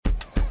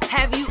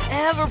Have you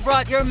ever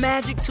brought your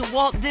magic to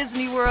Walt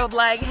Disney World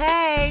like,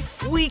 hey,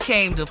 we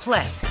came to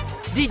play?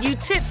 Did you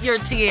tip your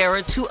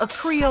tiara to a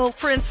Creole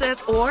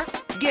princess or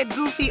get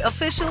goofy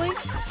officially?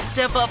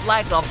 Step up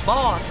like a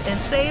boss and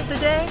save the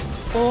day?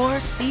 Or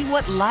see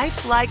what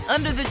life's like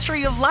under the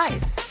tree of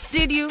life?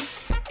 Did you?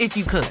 If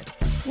you could.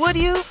 Would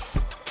you?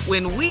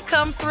 When we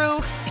come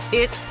through,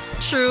 it's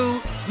true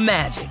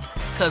magic.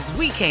 'Cause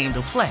we came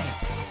to play.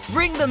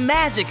 Bring the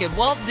magic at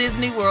Walt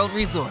Disney World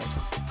Resort.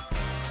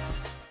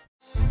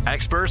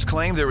 Experts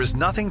claim there is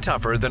nothing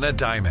tougher than a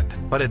diamond.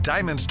 But at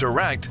Diamonds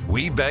Direct,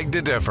 we beg to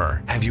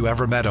differ. Have you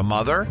ever met a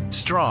mother?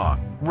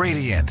 Strong,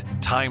 radiant,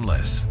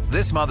 timeless.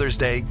 This Mother's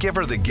Day, give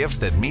her the gift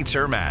that meets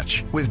her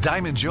match. With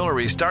diamond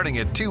jewelry starting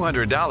at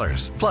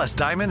 $200. Plus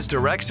Diamonds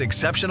Direct's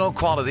exceptional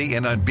quality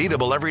and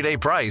unbeatable everyday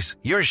price,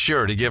 you're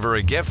sure to give her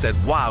a gift that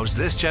wows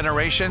this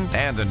generation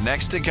and the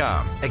next to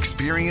come.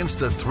 Experience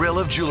the thrill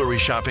of jewelry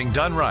shopping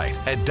done right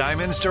at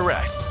Diamonds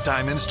Direct.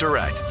 Diamonds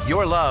Direct.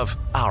 Your love,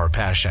 our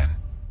passion.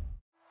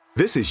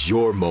 This is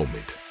your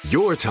moment,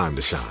 your time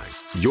to shine,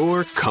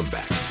 your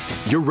comeback.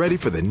 You're ready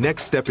for the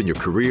next step in your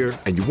career,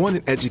 and you want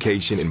an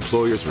education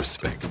employers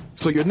respect.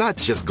 So you're not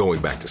just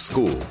going back to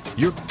school,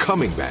 you're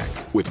coming back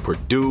with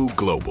Purdue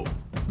Global.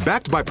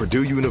 Backed by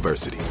Purdue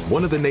University,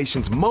 one of the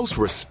nation's most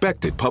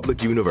respected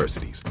public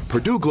universities,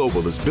 Purdue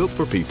Global is built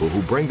for people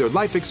who bring their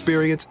life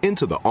experience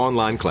into the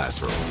online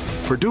classroom.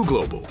 Purdue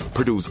Global,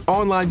 Purdue's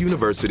online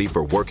university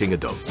for working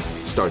adults.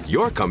 Start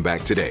your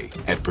comeback today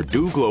at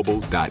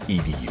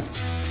purdueglobal.edu.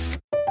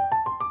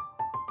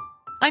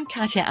 I'm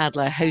Katya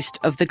Adler, host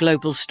of The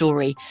Global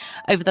Story.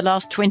 Over the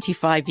last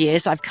 25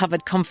 years, I've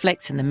covered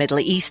conflicts in the Middle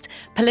East,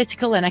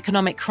 political and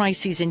economic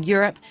crises in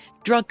Europe,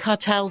 drug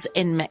cartels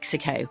in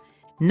Mexico.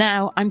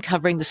 Now I'm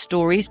covering the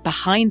stories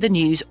behind the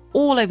news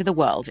all over the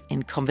world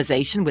in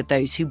conversation with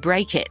those who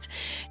break it.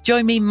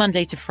 Join me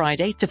Monday to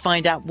Friday to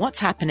find out what's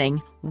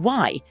happening,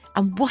 why,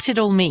 and what it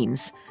all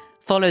means.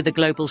 Follow The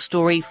Global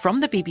Story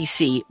from the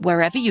BBC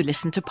wherever you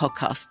listen to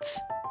podcasts.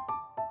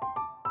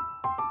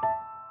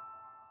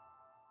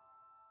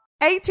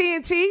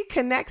 AT&T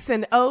connects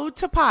an ode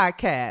to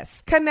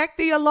podcasts. Connect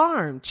the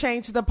alarm.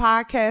 Change the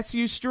podcast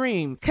you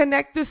stream.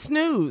 Connect the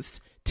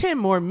snooze. 10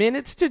 more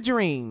minutes to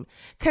dream.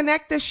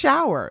 Connect the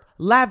shower.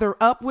 Lather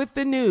up with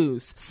the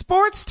news.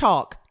 Sports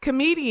talk,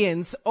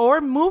 comedians,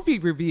 or movie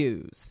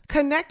reviews.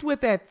 Connect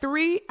with that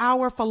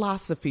 3-hour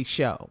philosophy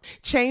show.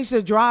 Change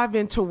the drive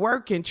into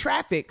work in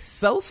traffic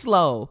so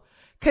slow.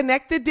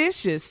 Connect the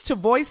dishes to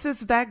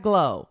voices that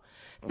glow.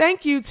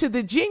 Thank you to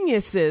the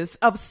geniuses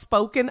of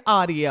spoken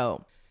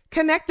audio.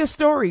 Connect the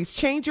stories,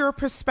 change your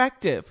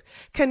perspective.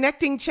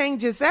 Connecting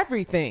changes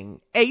everything.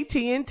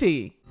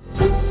 AT&T.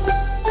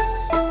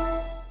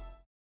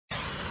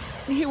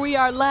 Here we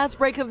are, last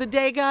break of the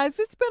day, guys.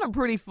 It's been a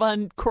pretty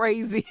fun,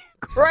 crazy,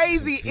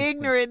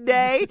 ignorant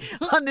day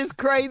on this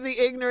crazy,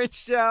 ignorant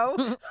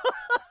show.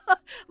 A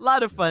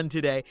lot of fun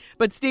today.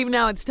 But, Steve,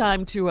 now it's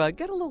time to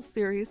get a little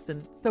serious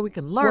and so we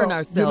can learn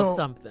ourselves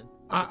something.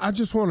 I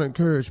just want to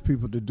encourage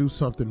people to do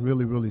something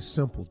really, really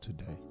simple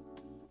today.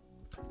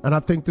 And I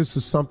think this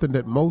is something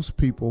that most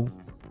people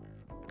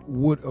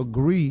would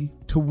agree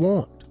to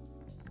want.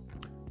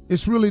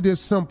 It's really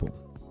this simple.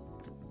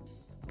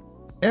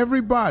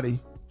 Everybody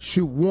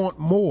should want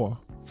more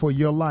for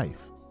your life.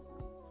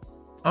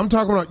 I'm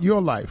talking about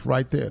your life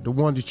right there, the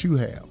one that you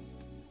have.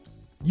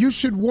 You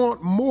should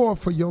want more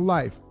for your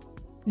life.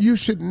 You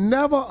should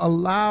never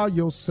allow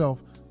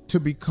yourself to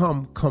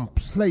become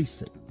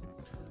complacent.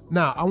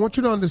 Now, I want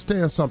you to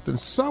understand something.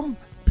 Some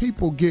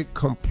people get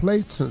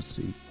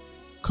complacency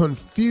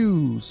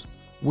confused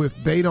with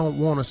they don't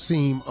want to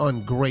seem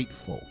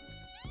ungrateful.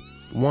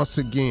 Once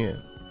again,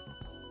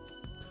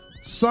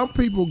 some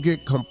people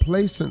get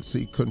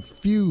complacency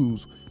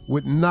confused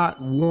with not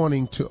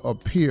wanting to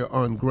appear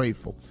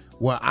ungrateful.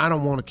 Well, I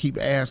don't want to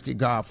keep asking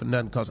God for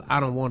nothing because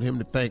I don't want him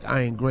to think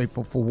I ain't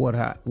grateful for what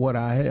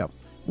I have.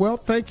 Well,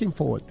 thank him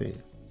for it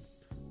then.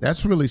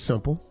 That's really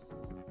simple.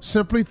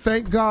 Simply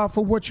thank God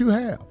for what you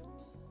have.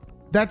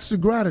 That's the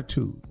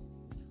gratitude.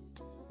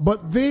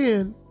 But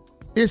then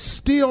it's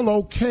still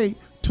okay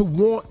to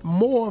want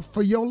more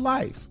for your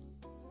life.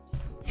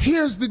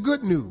 Here's the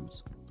good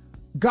news.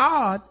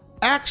 God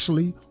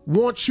actually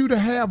wants you to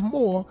have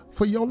more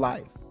for your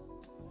life.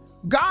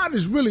 God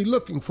is really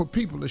looking for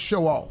people to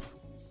show off.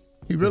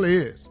 He really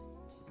is.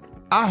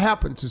 I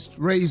happen to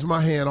raise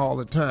my hand all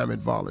the time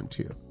and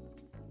volunteer.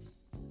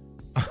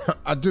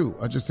 I do.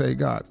 I just say,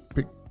 God,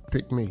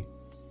 pick me.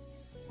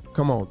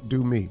 Come on,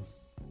 do me.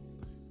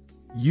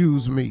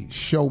 Use me,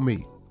 show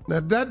me. Now,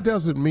 that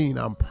doesn't mean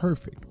I'm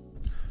perfect.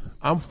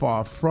 I'm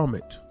far from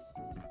it.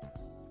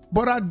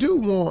 But I do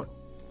want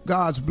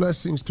God's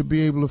blessings to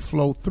be able to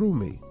flow through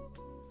me.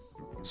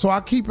 So I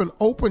keep an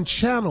open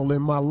channel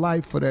in my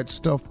life for that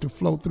stuff to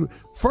flow through.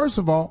 First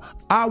of all,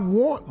 I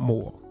want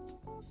more.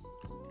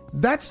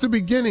 That's the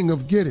beginning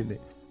of getting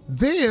it.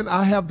 Then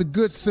I have the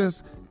good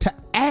sense to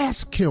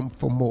ask him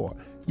for more.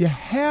 You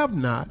have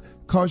not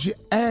because you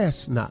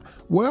ask not.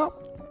 Well,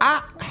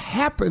 I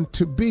happen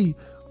to be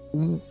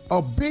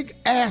a big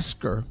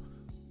asker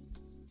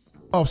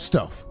of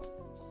stuff.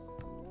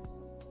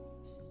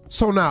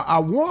 So now I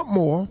want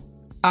more,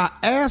 I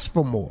ask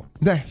for more.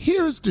 Now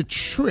here's the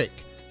trick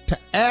to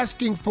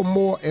asking for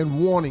more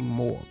and wanting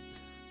more.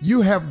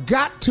 You have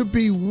got to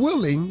be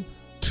willing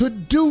to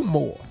do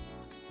more.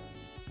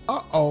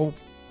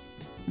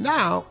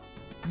 Now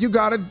you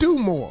got to do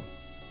more.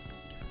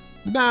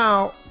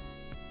 Now,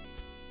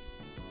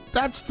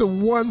 that's the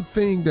one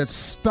thing that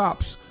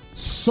stops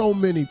so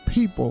many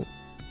people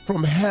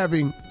from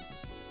having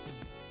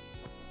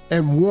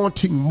and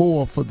wanting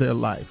more for their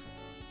life.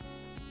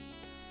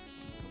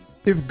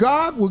 If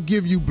God will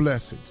give you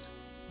blessings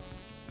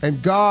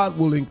and God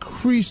will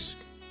increase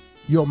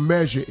your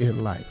measure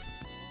in life,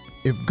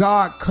 if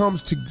God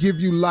comes to give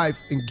you life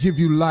and give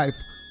you life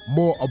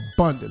more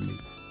abundantly,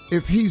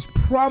 if he's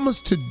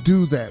promised to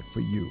do that for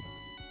you,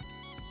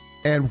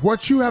 and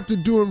what you have to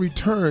do in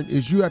return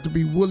is you have to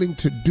be willing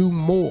to do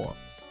more.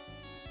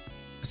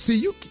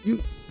 See,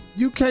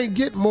 you can't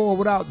get more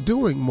without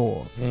doing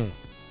more.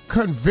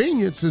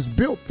 Convenience is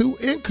built through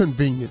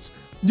inconvenience.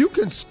 You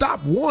can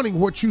stop wanting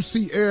what you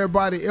see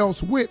everybody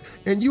else with,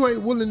 and you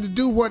ain't willing to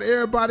do what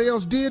everybody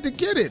else did to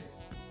get it.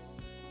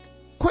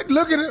 Quit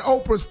looking at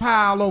Oprah's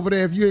pile over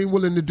there if you ain't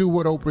willing to do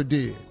what Oprah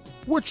did,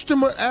 which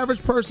the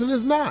average person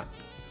is not.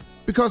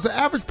 Because the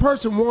average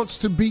person wants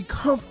to be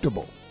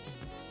comfortable.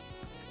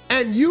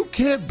 And you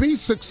can't be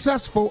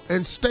successful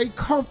and stay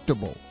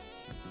comfortable.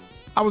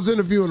 I was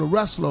interviewing a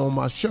wrestler on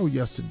my show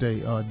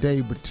yesterday,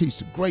 Dave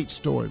Bautista. Great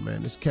story,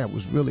 man. This cat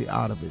was really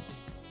out of it.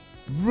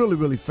 Really,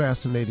 really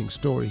fascinating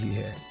story he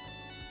had.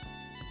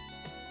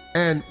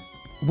 And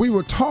we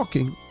were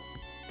talking,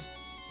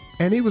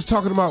 and he was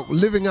talking about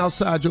living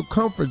outside your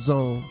comfort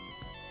zone.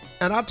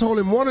 And I told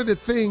him one of the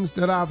things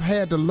that I've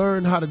had to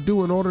learn how to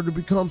do in order to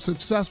become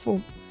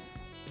successful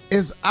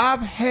is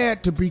I've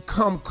had to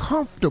become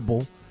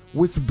comfortable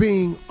with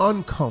being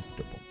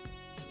uncomfortable.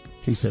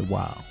 He said,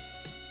 wow,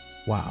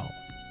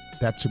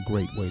 that's a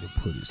great way to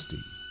put it, Steve.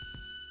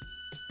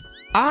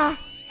 I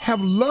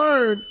have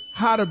learned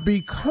how to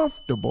be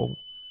comfortable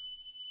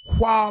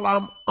while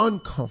I'm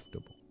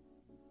uncomfortable.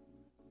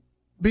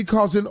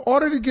 Because in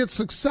order to get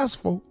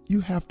successful,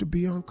 you have to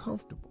be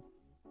uncomfortable.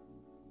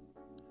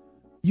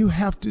 You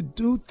have to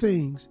do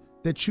things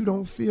that you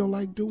don't feel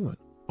like doing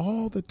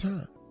all the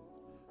time.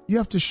 You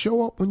have to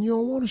show up when you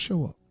don't want to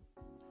show up.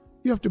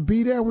 You have to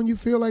be there when you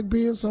feel like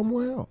being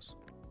somewhere else.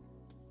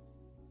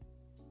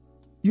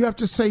 You have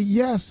to say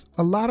yes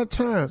a lot of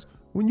times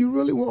when you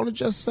really want to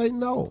just say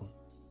no.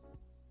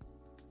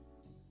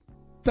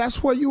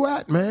 That's where you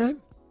at,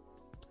 man.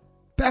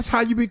 That's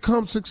how you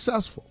become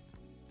successful.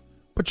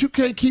 But you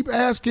can't keep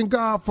asking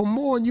God for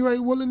more and you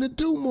ain't willing to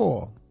do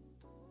more.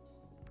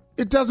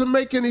 It doesn't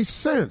make any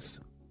sense.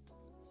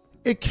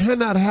 It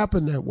cannot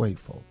happen that way,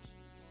 folks.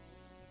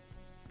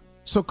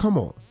 So come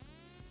on.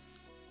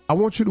 I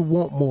want you to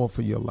want more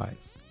for your life.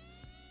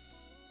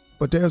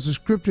 But there's a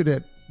scripture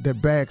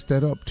that backs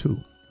that up too.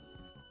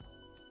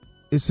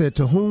 It said,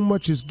 to whom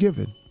much is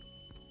given,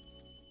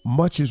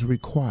 much is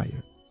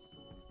required.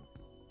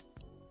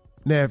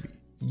 Now, if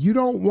you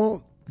don't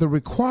want the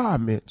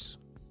requirements,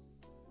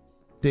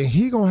 then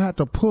he gonna have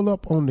to pull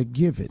up on the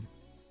giving.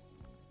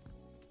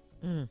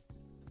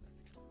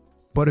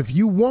 But if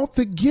you want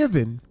the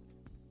giving,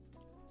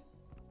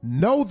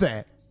 know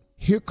that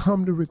here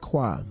come the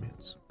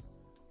requirements.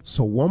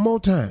 So one more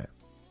time,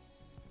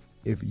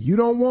 if you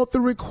don't want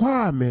the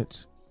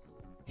requirements,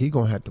 he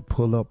gonna have to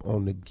pull up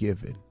on the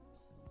giving.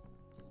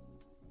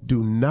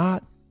 Do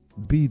not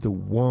be the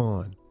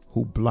one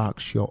who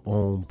blocks your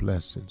own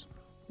blessings.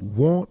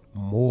 Want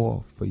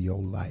more for your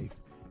life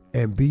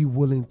and be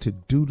willing to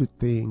do the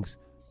things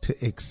to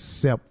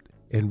accept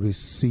and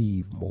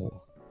receive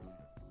more.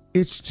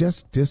 It's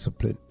just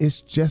discipline.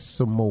 It's just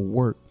some more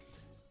work.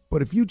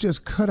 But if you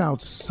just cut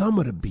out some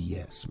of the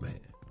BS,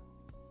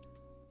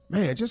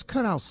 man, just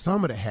cut out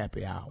some of the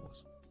happy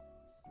hours.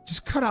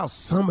 Just cut out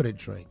some of the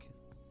drinking.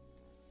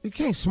 You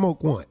can't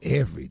smoke one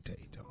every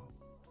day, dog.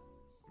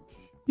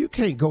 You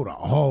can't go to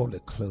all the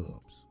clubs.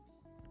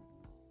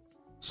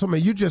 So,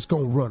 man, you just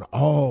gonna run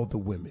all the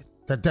women.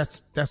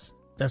 That's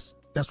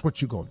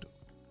what you gonna do.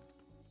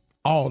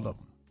 All of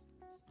them.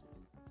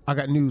 I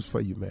got news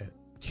for you, man.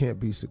 Can't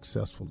be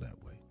successful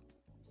that way.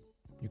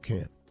 You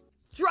can't.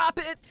 Drop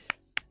it.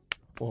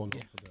 Oh, no,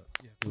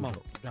 yeah, come on,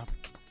 drop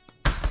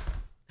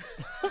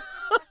it.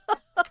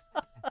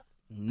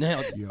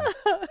 Nailed it. Yeah.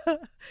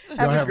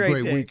 Y'all have a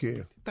great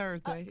weekend.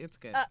 Thursday, it's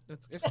good.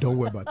 Don't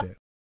worry about that.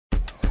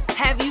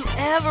 Have you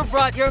ever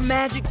brought your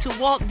magic to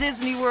Walt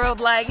Disney World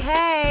like,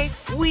 hey,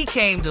 we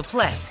came to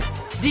play?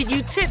 Did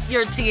you tip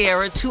your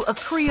tiara to a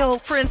Creole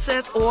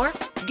princess or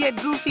get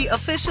goofy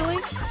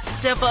officially?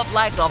 Step up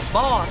like a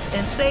boss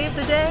and save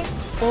the day?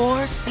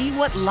 Or see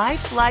what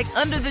life's like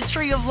under the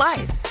tree of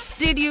life?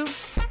 Did you?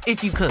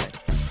 If you could.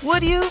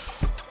 Would you?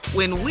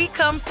 When we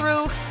come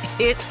through,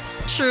 it's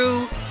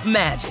true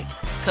magic.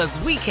 'Cause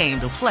we came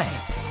to play.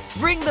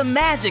 Bring the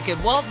magic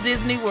at Walt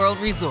Disney World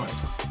Resort.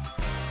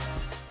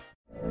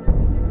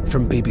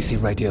 From BBC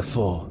Radio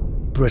 4,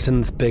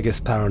 Britain's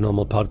biggest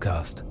paranormal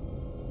podcast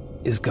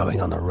is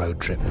going on a road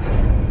trip.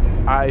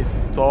 I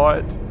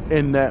thought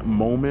in that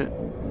moment,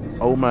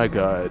 oh my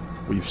God,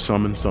 we've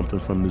summoned something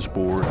from this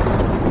board.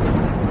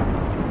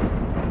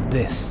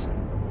 This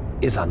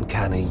is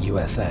Uncanny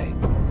USA.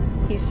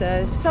 He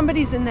says,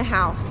 somebody's in the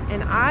house,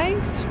 and I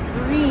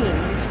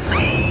screamed.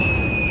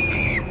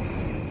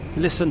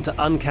 Listen to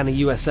Uncanny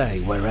USA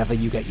wherever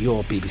you get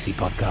your BBC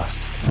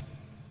podcasts,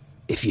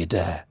 if you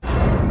dare.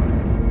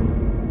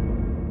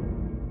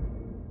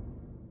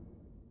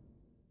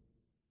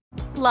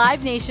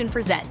 Live Nation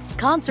presents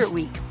Concert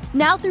Week.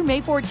 Now through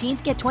May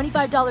 14th, get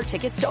 $25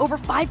 tickets to over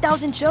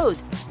 5,000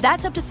 shows.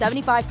 That's up to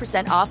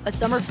 75% off a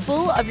summer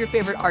full of your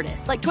favorite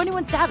artists like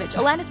 21 Savage,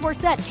 Alanis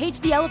Morissette, Cage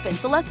the Elephant,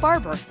 Celeste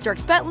Barber,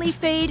 Dierks Bentley,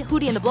 Fade,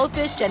 Hootie and the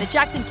Blowfish, Janet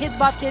Jackson, Kidz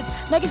Bop Kids,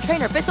 Meghan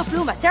Trainor, Bissell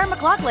Pluma, Sarah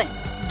McLachlan.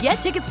 Get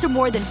tickets to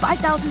more than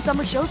 5,000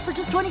 summer shows for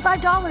just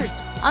 $25.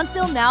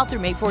 Until now through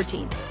May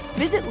 14th.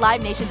 Visit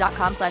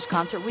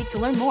LiveNation.com/Concert Week to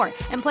learn more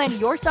and plan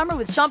your summer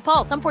with Sean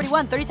Paul, Sum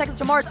 41, 30 Seconds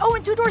to Mars,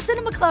 and Two Door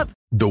Cinema Club.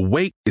 The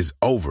wait is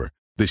over.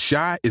 The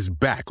Chi is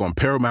back on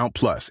Paramount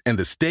Plus, and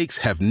the stakes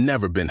have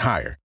never been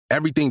higher.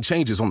 Everything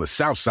changes on the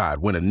South Side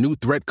when a new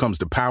threat comes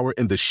to power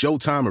in the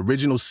Showtime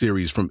original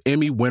series from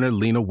Emmy winner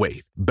Lena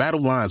Waithe.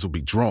 Battle lines will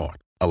be drawn,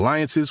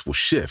 alliances will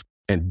shift,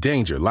 and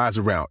danger lies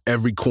around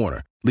every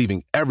corner,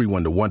 leaving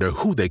everyone to wonder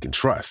who they can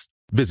trust.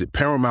 Visit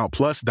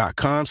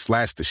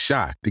ParamountPlus.com/The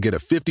Chi to get a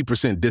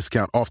 50%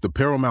 discount off the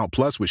Paramount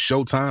Plus with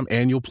Showtime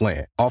annual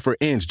plan. Offer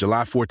ends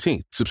July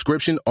 14th.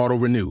 Subscription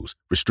auto-renews.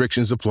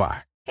 Restrictions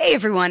apply. Hey,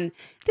 everyone.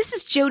 This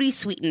is Jodie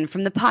Sweetin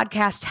from the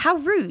podcast How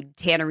Rude,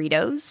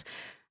 Tanneritos.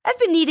 I've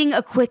been needing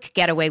a quick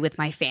getaway with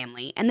my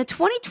family, and the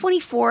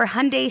 2024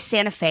 Hyundai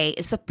Santa Fe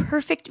is the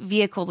perfect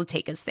vehicle to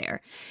take us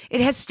there.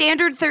 It has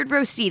standard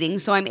third-row seating,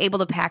 so I'm able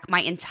to pack my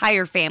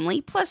entire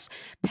family, plus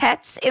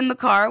pets, in the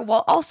car,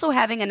 while also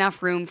having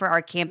enough room for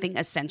our camping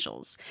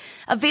essentials.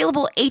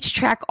 Available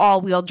H-Track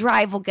all-wheel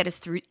drive will get us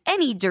through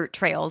any dirt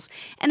trails,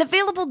 and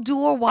available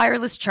dual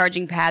wireless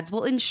charging pads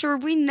will ensure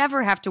we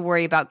never have to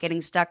worry about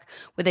getting stuck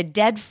with a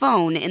dead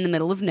phone in the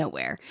middle of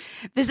nowhere.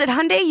 Visit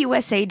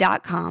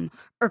HyundaiUSA.com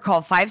or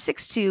call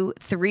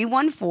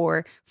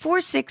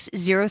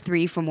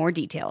 562-314-4603 for more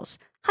details.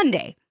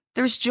 Hyundai,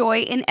 there's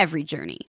joy in every journey.